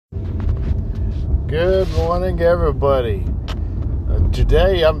Good morning, everybody.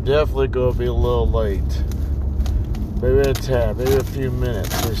 Today, I'm definitely going to be a little late. Maybe a tad, maybe a few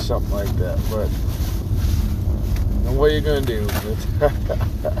minutes or something like that. But what are you going to do?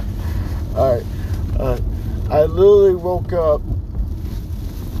 All right. I literally woke up,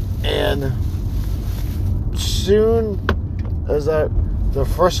 and soon as the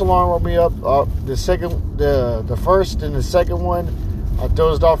first alarm woke me up, the first and the second one, I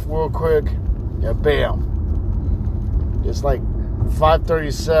dozed off real quick. Yeah, bam. It's like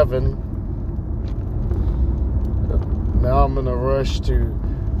 5:37. Now I'm in a rush to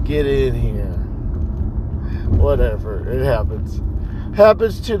get in here. Whatever, it happens.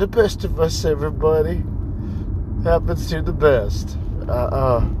 Happens to the best of us, everybody. Happens to the best.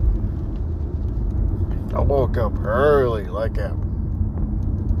 I woke up early, like at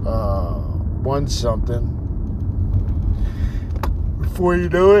 1 something. Before you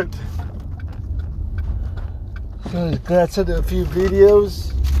know it, I glanced at a few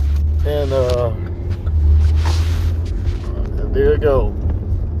videos, and there you go.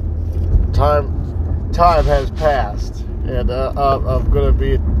 Time has passed, and I'm gonna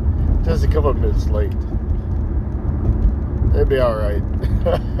be just a couple of minutes late. It'll be all right.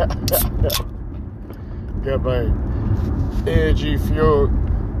 Got my energy fuel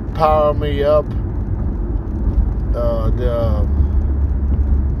power me up.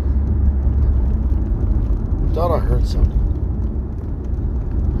 Thought I heard something,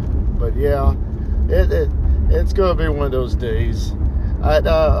 but yeah, it's gonna be one of those days.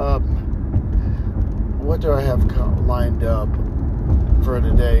 What do I have lined up for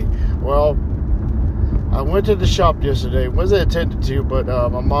today? Well, I went to the shop yesterday. Wasn't attended to, but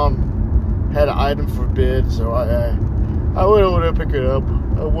my mom had an item for bid, so I went over to pick it up.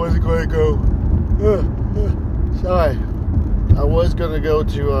 I wasn't going to go. Sorry, I was going to go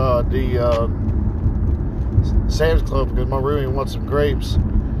to the Sam's Club because my roommate wants some grapes.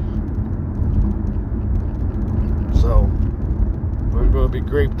 So we're going to be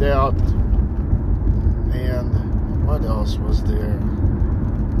graped out. And what else was there?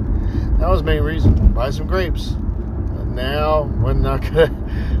 That was the main reason. Buy some grapes. And now we're not gonna.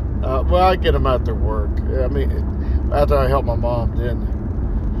 Well, I get them after work. I mean, after I help my mom, then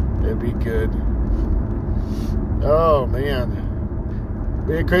it'd be good. Oh man,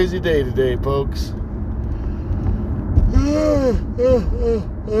 be a crazy day today, folks.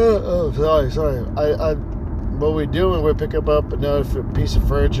 Sorry. What we're doing, we're picking up another piece of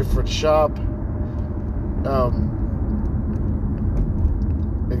furniture for the shop.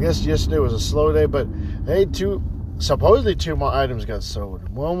 I guess yesterday was a slow day, but hey, supposedly two more items got sold.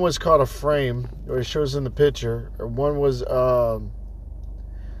 One was called a frame, or it shows in the picture, or one was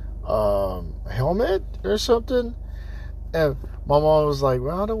helmet or something. And my mom was like,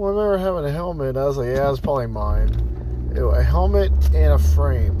 "Well, I don't remember having a helmet." I was like, "Yeah, it's probably mine." A helmet and a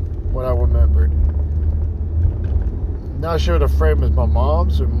frame, what I remembered. Not sure the frame is my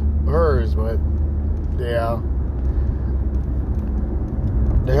mom's or hers, but yeah.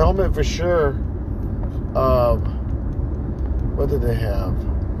 The helmet for sure. What did they have?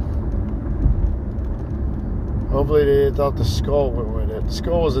 Hopefully they thought the skull went with it. The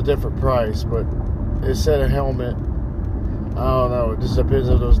skull was a different price, but it said a helmet. I don't know. It just depends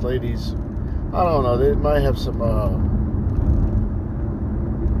on those ladies. I don't know. They might have some.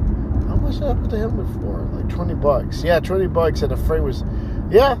 How much did I put the helmet for? Like $20. Yeah, $20, and the frame was.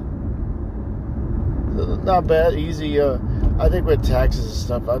 Yeah. Not bad. Easy. I think with taxes and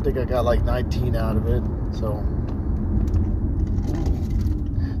stuff, I think I got like 19 out of it. So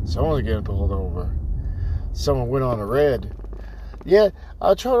someone's getting pulled over. Someone went on a red. Yeah,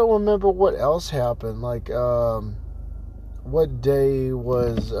 I'll try to remember what else happened. Like, what day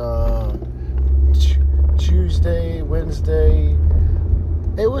was Tuesday, Wednesday?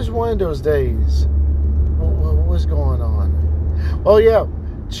 It was one of those days. What was going on? Oh yeah,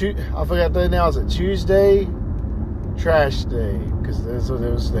 I forgot to announce it. Tuesday, trash day, because those are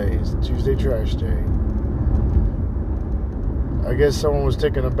those days. Tuesday, trash day. I guess someone was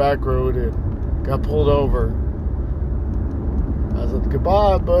taking a back road and got pulled over. I said,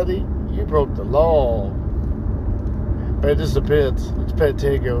 "Goodbye, buddy. You broke the law." But it just depends. It's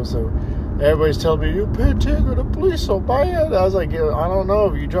Pantego, so everybody's telling me, "You Pantego, the police so bad." I was like, "Yeah, I don't know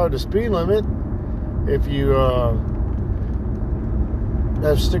if you drive the speed limit, if you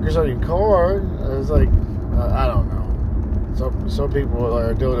have stickers on your car." I was like, I don't know. Some people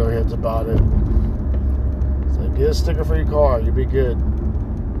are dodo heads about it. It's like, get a sticker for your car, you'll be good.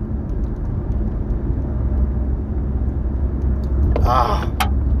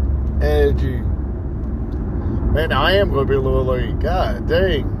 Energy. Man, I am going to be a little late. God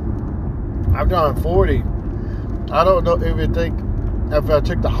dang. I've gone 40. I don't know if I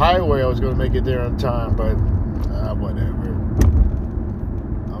took the highway I was going to make it there on time, but whatever.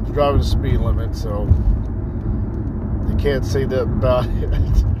 I'm driving the speed limit, so you can't say that about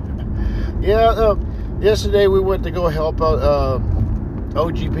it. Yeah, yesterday we went to go help out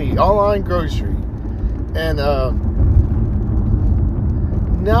OGP, Online Grocery, and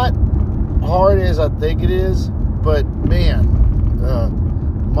not hard as I think it is, but man,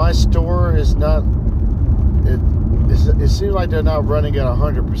 my store is not. It seems like they're not running at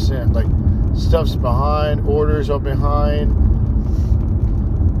 100%. Like, stuff's behind, orders are behind.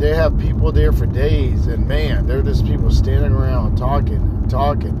 They have people there for days, and man, they're just people standing around talking.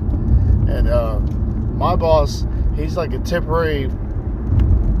 And my boss, he's like a temporary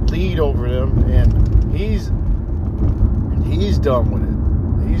lead over them, and he's done with it.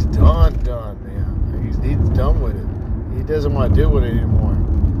 He's done, man. He's done with it. He doesn't want to deal with it anymore.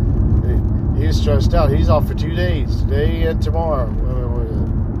 He's stressed out. He's off for 2 days, today and tomorrow.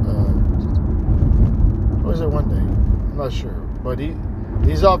 What was it? One day? I'm not sure, but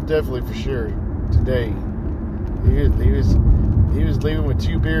he's off definitely for sure today. He was leaving with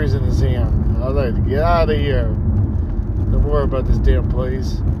 2 beers in his hand. I was like, get out of here. Don't worry about this damn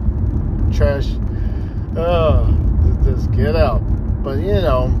place. Trash. Just get out. But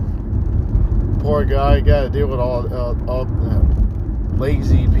poor guy, got to deal with all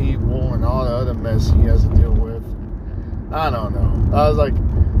lazy people and all the other mess he has to deal with. I don't know.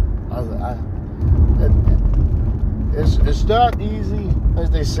 It's not easy,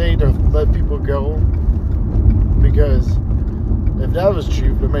 as they say, to let people go, because if that was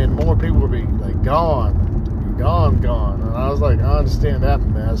true, I mean, more people would be like gone. And I was like, I understand that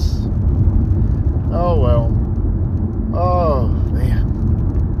mess. Oh well. Oh man.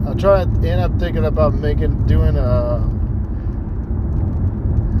 I try to end up thinking about doing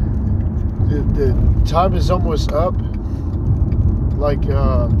the time is almost up. Like,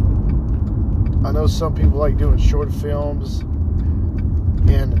 I know some people like doing short films.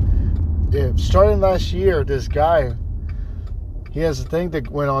 And starting last year, this guy, he has a thing that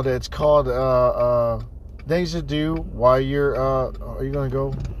went on that it's called things to do while you're are you gonna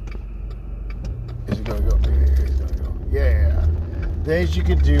go? Is he gonna go? He's gonna go. Yeah. Things you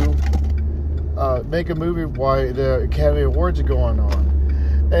can do. Make a movie while the Academy Awards are going on.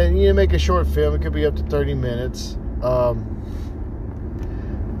 And you make a short film. It could be up to 30 minutes.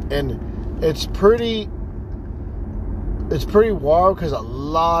 And it's pretty wild because a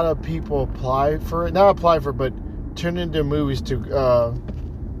lot of people apply for it. Not apply for it, but turn into movies to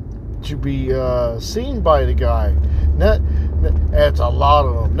be seen by the guy. It's a lot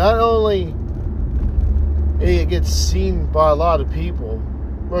of them. Not only it gets seen by a lot of people,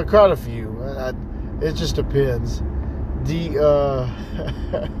 well, quite a few. It just depends. The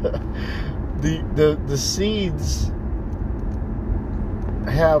seeds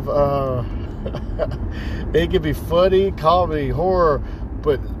have it can be funny, comedy, horror,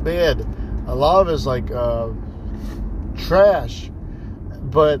 but man, a lot of it's like trash.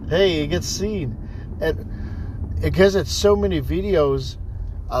 But hey, it gets seen, and because it's so many videos,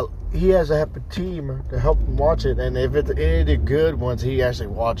 he has a team to help him watch it. And if it's any of the good ones, he actually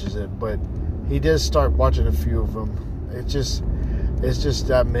watches it. But he does start watching a few of them. It's just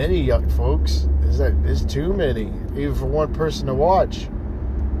that many young folks. It's too many, even for one person to watch.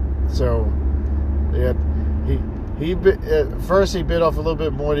 So, yeah, he at first he bit off a little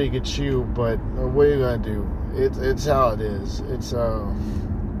bit more than he could chew. But what are you gonna do? It's how it is. It's how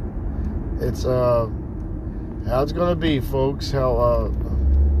it's gonna be, folks. How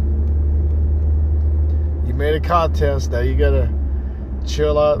you made a contest, now you gotta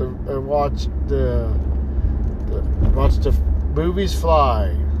chill out and watch the movies fly.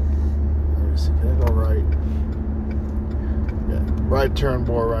 Let me see, can I go right? Yeah, right turn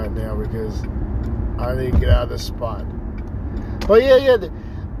more right now because I need to get out of this spot. But yeah,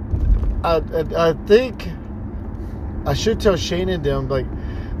 I think I should tell Shane and them, like,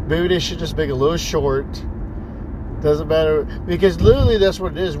 maybe they should just make a little short. Doesn't matter, because literally that's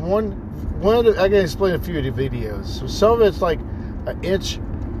what it is. I can explain a few of the videos. So some of it's like an inch,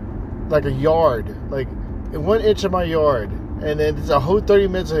 like a yard, like 1 inch of my yard, and then it's a whole 30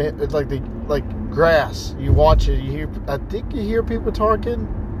 minutes. It's like grass. You watch it. I think you hear people talking.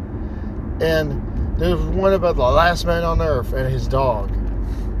 And there's one about the last man on earth and his dog.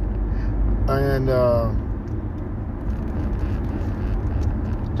 And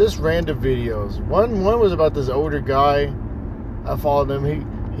just random videos. One was about this older guy. I followed him.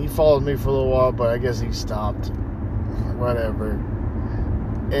 He followed me for a little while, but I guess he stopped. Whatever.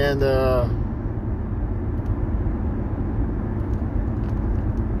 And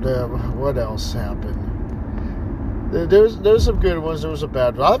What else happened? There's some good ones. There was a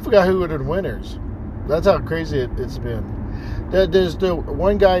bad one. I forgot who were the winners. That's how crazy it's been. There's the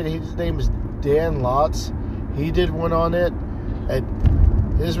one guy, his name is Dan Lotz. He did one on it, and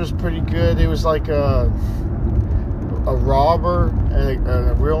his was pretty good. It was like a robber and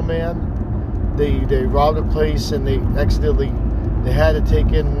a real man. They robbed a place, and they had to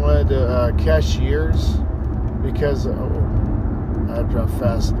take in one of the cashiers because I drive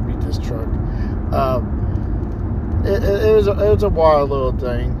fast to beat this truck. It was a wild little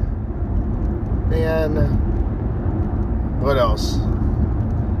thing. And what else?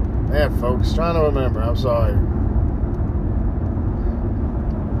 Man, folks, trying to remember. I'm sorry,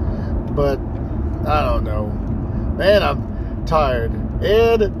 but I don't know. Man, I'm tired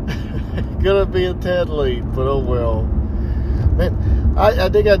and gonna be a tad late, but oh well. Man, I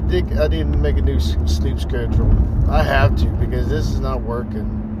think I need to make a new sleep schedule. I have to, because this is not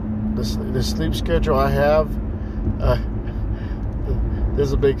working. The sleep schedule I have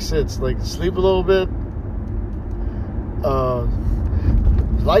doesn't make sense. Like, sleep a little bit.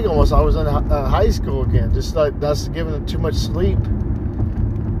 Like almost I was in high school again. Just like that's giving it too much sleep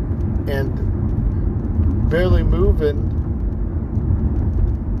and barely moving.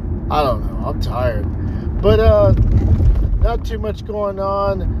 I don't know. I'm tired, but not too much going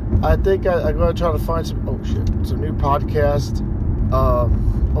on. I think I'm going to try to find some new podcast.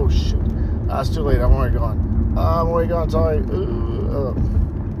 Oh shit, it's too late. I'm already gone. Sorry.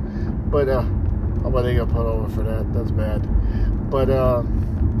 But I'm about to get put over for that. That's bad. But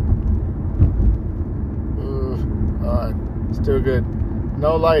still good.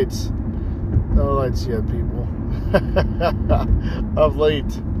 No lights yet, people. I'm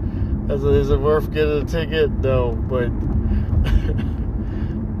late. Is it worth getting a ticket? No, but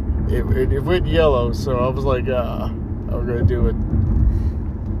it went yellow, so I was like, I'm gonna do it.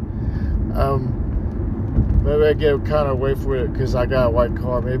 Maybe I get kind of away from it because I got a white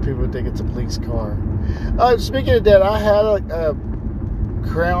car. Maybe people think it's a police car. Speaking of that, I had a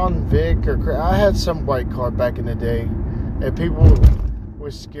Crown Vic, I had some white car back in the day, and people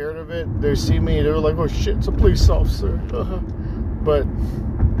were scared of it. They see me, they were like, "Oh shit, it's a police officer." But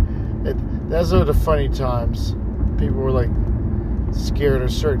those are the funny times. People were like scared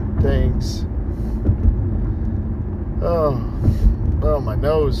of certain things. Oh, my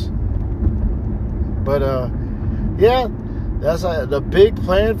nose. But yeah, that's the big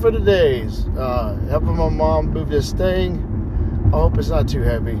plan for the days. Helping my mom move this thing. I hope it's not too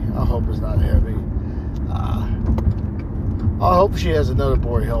heavy. I hope it's not heavy. I hope she has another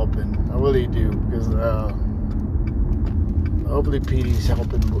boy helping. I really do, because hopefully Petey's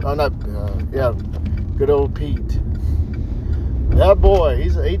helping. Good old Pete. That boy,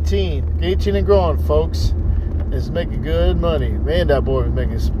 he's 18 and growing, folks. Is making good money. Man, that boy was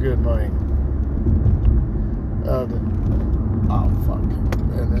making some good money. Oh fuck!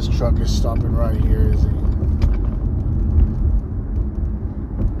 And this truck is stopping right here, is he?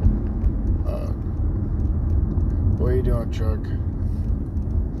 What are you doing, truck?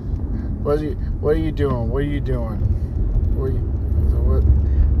 What are you doing? What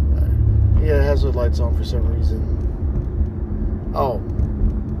Yeah, it has the lights on for some reason. Oh.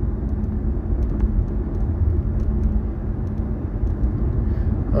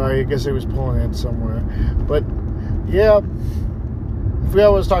 I guess it was pulling in somewhere. But, yeah. I forgot what I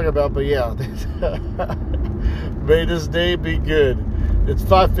was talking about, but yeah. May this day be good. It's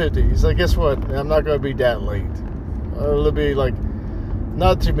 5:50. He's like, guess what? I'm not going to be that late. It'll be like,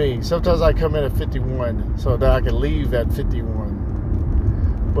 not to me. Sometimes I come in at 51 so that I can leave at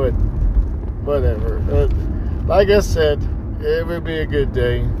 51. But, whatever. Like I said, it would be a good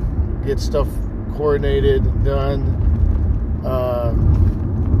day. Get stuff coordinated, done.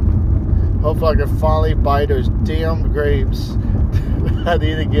 Hopefully I can finally buy those damn grapes. I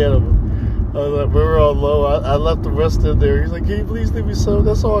need to get them. We were all low. I left the rest in there. He's like, can you please leave me some?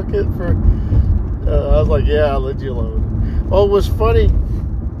 That's all I get for... I was like, yeah, I'll let you alone. Oh, it was funny.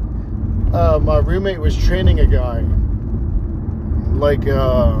 My roommate was training a guy. Like,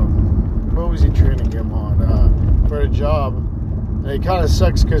 what was he training him on? For a job. And it kind of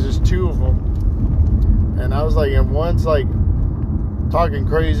sucks because there's two of them. And I was like, and one's like talking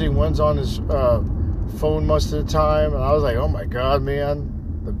crazy. One's on his phone most of the time. And I was like, oh my God,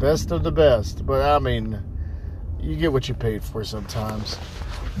 man. The best of the best. But I mean, you get what you paid for sometimes.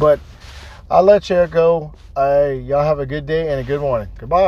 But I'll let you go. Y'all have a good day and a good morning. Goodbye.